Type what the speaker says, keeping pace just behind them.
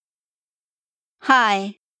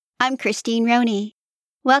Hi, I'm Christine Roney.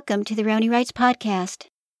 Welcome to the Roney Writes Podcast.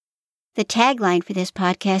 The tagline for this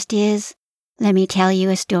podcast is, "Let me tell you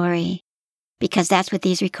a story," because that's what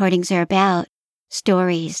these recordings are about,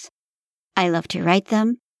 stories. I love to write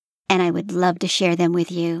them, and I would love to share them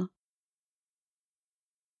with you.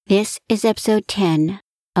 This is episode 10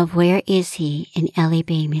 of Where Is He? An Ellie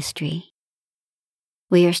Bay Mystery.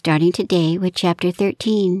 We are starting today with chapter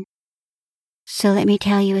 13. So let me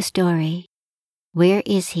tell you a story. Where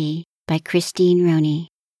Is He? By Christine Roney.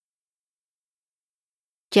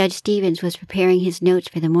 Judge Stevens was preparing his notes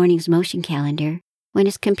for the morning's motion calendar when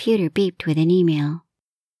his computer beeped with an email.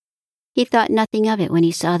 He thought nothing of it when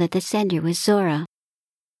he saw that the sender was Zora,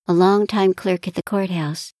 a longtime clerk at the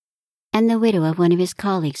courthouse, and the widow of one of his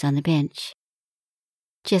colleagues on the bench.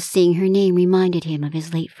 Just seeing her name reminded him of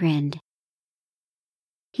his late friend.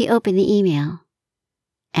 He opened the email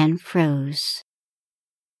and froze.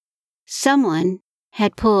 Someone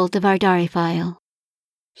had pulled the Vardari file.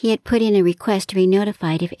 He had put in a request to be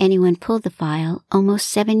notified if anyone pulled the file almost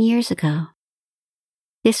 7 years ago.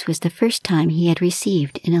 This was the first time he had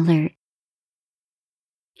received an alert.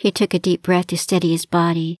 He took a deep breath to steady his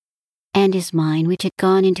body and his mind, which had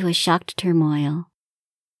gone into a shocked turmoil.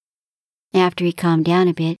 After he calmed down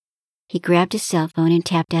a bit, he grabbed his cell phone and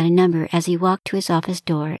tapped out a number as he walked to his office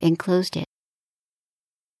door and closed it.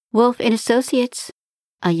 "Wolf and Associates,"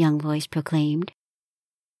 a young voice proclaimed.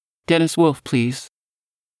 Dennis Wolf, please.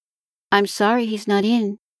 "I'm sorry he's not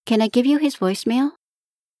in. Can I give you his voicemail?"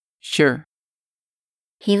 Sure.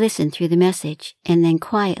 He listened through the message and then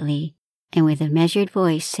quietly and with a measured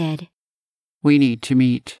voice said, We need to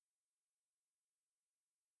meet.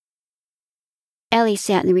 Ellie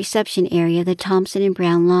sat in the reception area of the Thompson and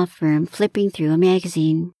Brown law firm flipping through a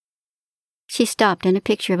magazine. She stopped on a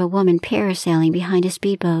picture of a woman parasailing behind a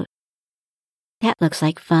speedboat. That looks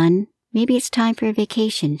like fun. Maybe it's time for a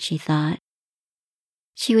vacation, she thought.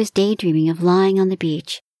 She was daydreaming of lying on the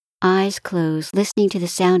beach, eyes closed, listening to the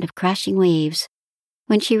sound of crashing waves,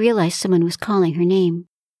 when she realized someone was calling her name.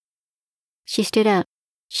 She stood up,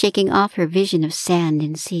 shaking off her vision of sand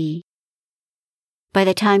and sea. By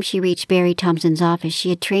the time she reached Barry Thompson's office, she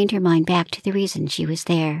had trained her mind back to the reason she was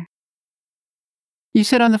there. You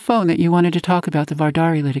said on the phone that you wanted to talk about the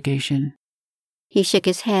Vardari litigation. He shook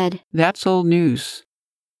his head. That's old news.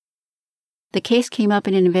 The case came up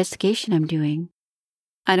in an investigation I'm doing.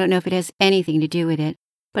 I don't know if it has anything to do with it,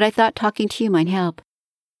 but I thought talking to you might help.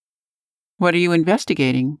 What are you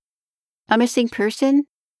investigating? A missing person?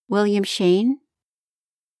 William Shane?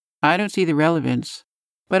 I don't see the relevance,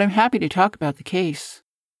 but I'm happy to talk about the case.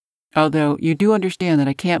 Although you do understand that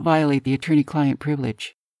I can't violate the attorney-client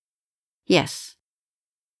privilege. Yes.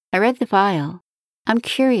 I read the file. I'm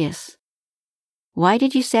curious. Why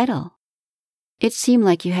did you settle? It seemed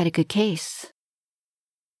like you had a good case.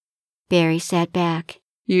 Barry sat back.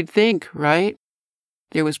 You'd think, right?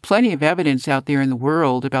 There was plenty of evidence out there in the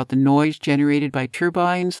world about the noise generated by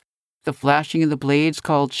turbines, the flashing of the blades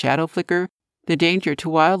called shadow flicker, the danger to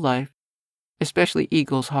wildlife, especially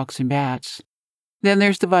eagles, hawks, and bats. Then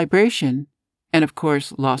there's the vibration, and of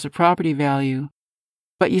course, loss of property value.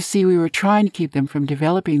 But you see, we were trying to keep them from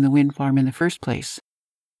developing the wind farm in the first place,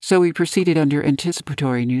 so we proceeded under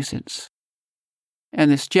anticipatory nuisance. And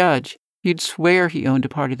this judge, you'd swear he owned a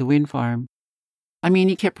part of the wind farm. I mean,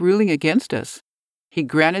 he kept ruling against us. He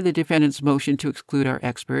granted the defendant's motion to exclude our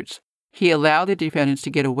experts. He allowed the defendants to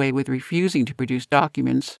get away with refusing to produce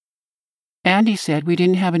documents. And he said we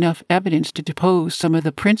didn't have enough evidence to depose some of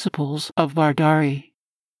the principals of Vardari.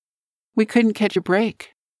 We couldn't catch a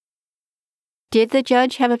break. Did the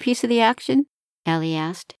judge have a piece of the action? Ellie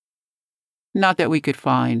asked. Not that we could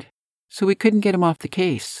find, so we couldn't get him off the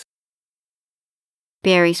case.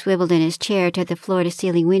 Barry swiveled in his chair toward the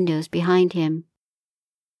floor-to-ceiling windows behind him.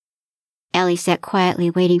 Ellie sat quietly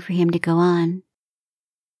waiting for him to go on.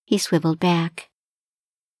 He swiveled back.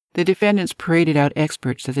 The defendants paraded out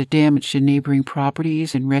experts that the damage to neighboring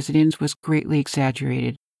properties and residents was greatly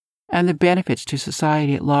exaggerated, and the benefits to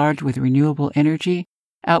society at large with renewable energy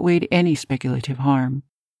outweighed any speculative harm.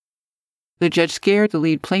 The judge scared the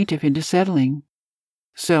lead plaintiff into settling.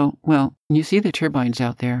 So, well, you see the turbines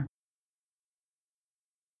out there.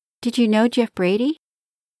 Did you know Jeff Brady?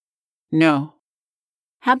 No.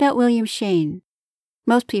 How about William Shane?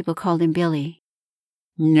 Most people called him Billy.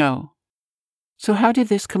 No. So how did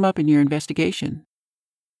this come up in your investigation?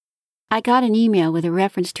 I got an email with a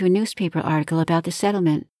reference to a newspaper article about the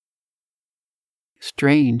settlement.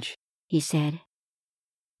 Strange, he said.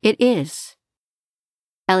 It is.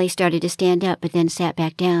 Ellie started to stand up but then sat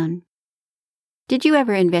back down. Did you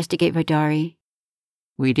ever investigate Vardari?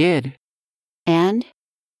 We did. And?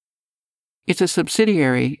 It's a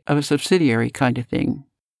subsidiary of a subsidiary kind of thing.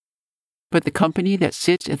 But the company that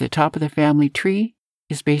sits at the top of the family tree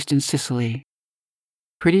is based in Sicily.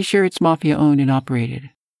 Pretty sure it's mafia-owned and operated.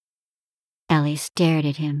 Ellie stared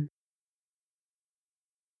at him.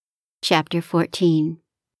 Chapter 14.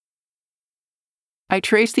 I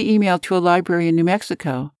traced the email to a library in New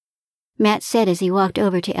Mexico, Matt said as he walked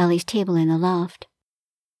over to Ellie's table in the loft.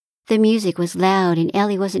 The music was loud and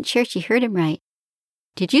Ellie wasn't sure she heard him right.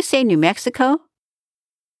 Did you say New Mexico?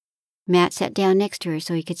 Matt sat down next to her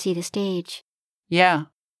so he could see the stage. Yeah.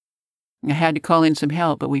 I had to call in some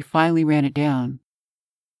help, but we finally ran it down.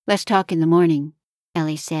 Let's talk in the morning,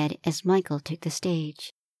 Ellie said as Michael took the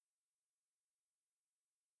stage.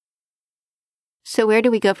 So where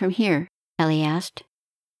do we go from here? Ellie asked.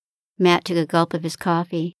 Matt took a gulp of his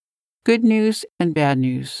coffee. Good news and bad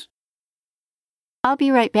news. I'll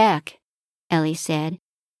be right back, Ellie said.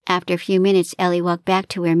 After a few minutes, Ellie walked back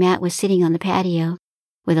to where Matt was sitting on the patio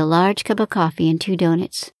with a large cup of coffee and 2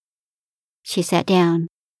 donuts. She sat down.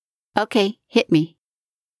 Okay, hit me.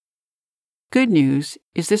 Good news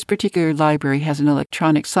is this particular library has an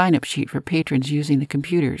electronic sign-up sheet for patrons using the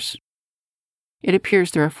computers. It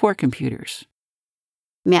appears there are 4 computers.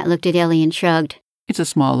 Matt looked at Ellie and shrugged. It's a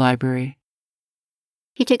small library.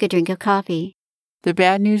 He took a drink of coffee. The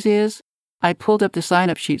bad news is, I pulled up the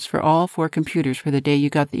sign-up sheets for all 4 computers for the day you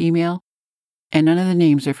got the email, and none of the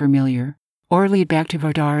names are familiar, or lead back to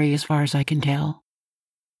Vardari as far as I can tell.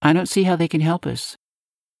 I don't see how they can help us.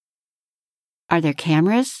 Are there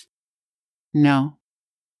cameras? No.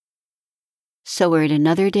 So we're at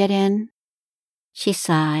another dead end? She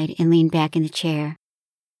sighed and leaned back in the chair.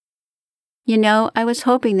 You know, I was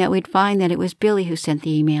hoping that we'd find that it was Billy who sent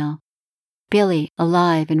the email. Billy,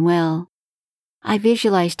 alive and well. I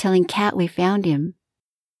visualized telling Kat we found him.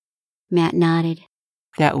 Matt nodded.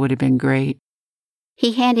 That would have been great.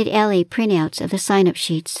 He handed Ellie printouts of the sign-up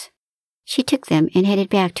sheets. She took them and headed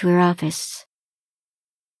back to her office.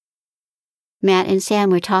 Matt and Sam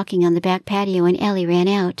were talking on the back patio when Ellie ran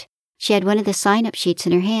out. She had one of the sign-up sheets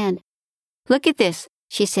in her hand. Look at this,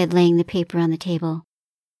 she said, laying the paper on the table.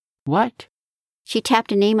 What? She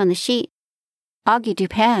tapped a name on the sheet. Augie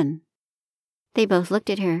Dupin. They both looked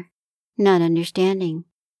at her, not understanding.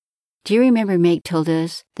 Do you remember Meg told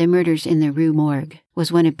us The Murders in the Rue Morgue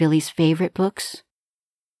was one of Billy's favorite books?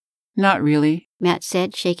 Not really, Matt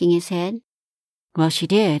said, shaking his head. Well, she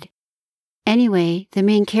did. Anyway, the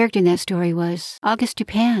main character in that story was Auguste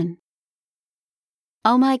Dupin.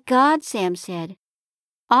 Oh my God, Sam said.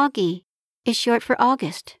 Augie is short for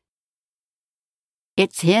August.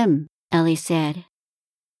 It's him, Ellie said.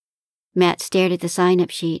 Matt stared at the sign-up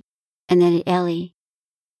sheet, and then at Ellie.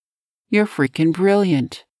 You're freaking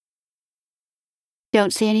brilliant.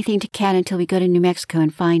 Don't say anything to Kat until we go to New Mexico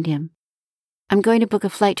and find him. I'm going to book a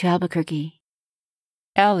flight to Albuquerque.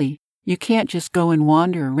 Ellie, you can't just go and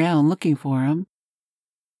wander around looking for him.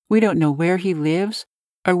 We don't know where he lives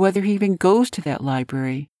or whether he even goes to that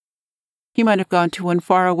library. He might have gone to one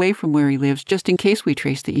far away from where he lives just in case we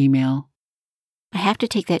trace the email. I have to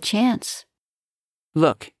take that chance.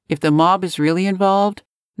 Look, if the mob is really involved,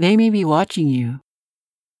 they may be watching you.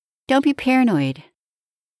 Don't be paranoid.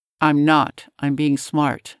 I'm not. I'm being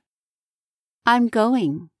smart. I'm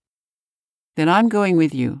going. Then I'm going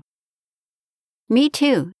with you. Me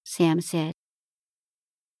too, Sam said.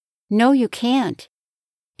 No, you can't.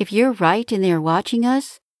 If you're right and they're watching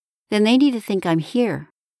us, then they need to think I'm here,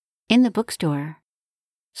 in the bookstore.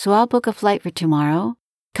 So I'll book a flight for tomorrow,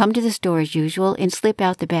 come to the store as usual, and slip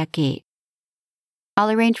out the back gate.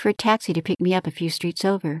 I'll arrange for a taxi to pick me up a few streets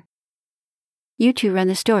over. You two run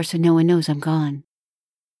the store so no one knows I'm gone.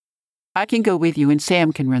 I can go with you and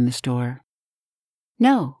Sam can run the store.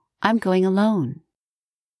 No, I'm going alone.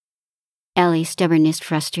 Ellie's stubbornness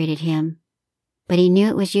frustrated him, but he knew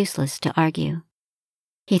it was useless to argue.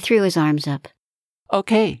 He threw his arms up.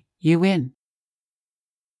 Okay, you win.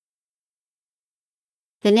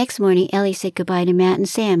 The next morning, Ellie said goodbye to Matt and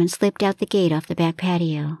Sam and slipped out the gate off the back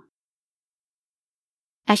patio.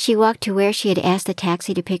 As she walked to where she had asked the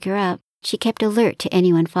taxi to pick her up, she kept alert to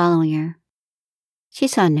anyone following her. She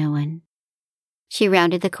saw no one. She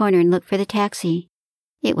rounded the corner and looked for the taxi.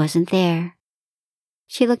 It wasn't there.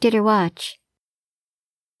 She looked at her watch.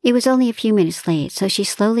 It was only a few minutes late, so she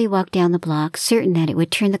slowly walked down the block, certain that it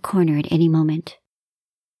would turn the corner at any moment.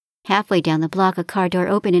 Halfway down the block, a car door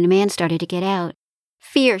opened and a man started to get out.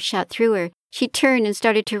 Fear shot through her. She turned and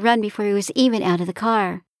started to run before he was even out of the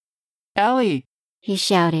car. Ellie! He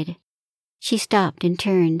shouted. She stopped and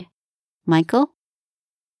turned. Michael?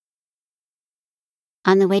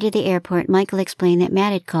 On the way to the airport, Michael explained that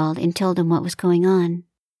Matt had called and told him what was going on.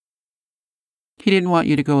 He didn't want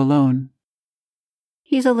you to go alone.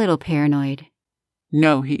 He's a little paranoid.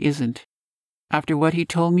 No, he isn't. After what he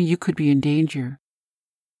told me, you could be in danger.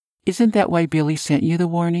 Isn't that why Billy sent you the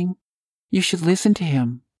warning? You should listen to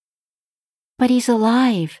him. But he's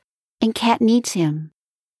alive, and Kat needs him.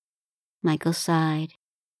 Michael sighed.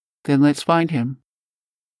 Then let's find him.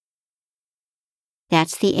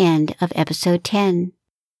 That's the end of episode 10.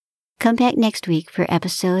 Come back next week for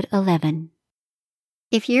episode 11.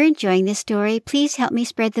 If you're enjoying this story, please help me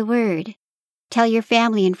spread the word. Tell your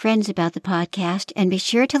family and friends about the podcast, and be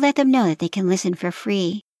sure to let them know that they can listen for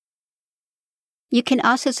free. You can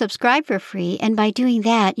also subscribe for free, and by doing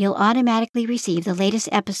that, you'll automatically receive the latest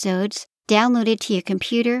episodes downloaded to your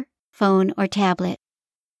computer, phone, or tablet.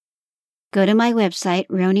 Go to my website,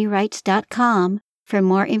 RoniWrites.com, for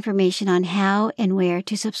more information on how and where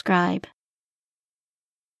to subscribe.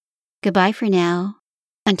 Goodbye for now,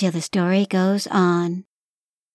 until the story goes on.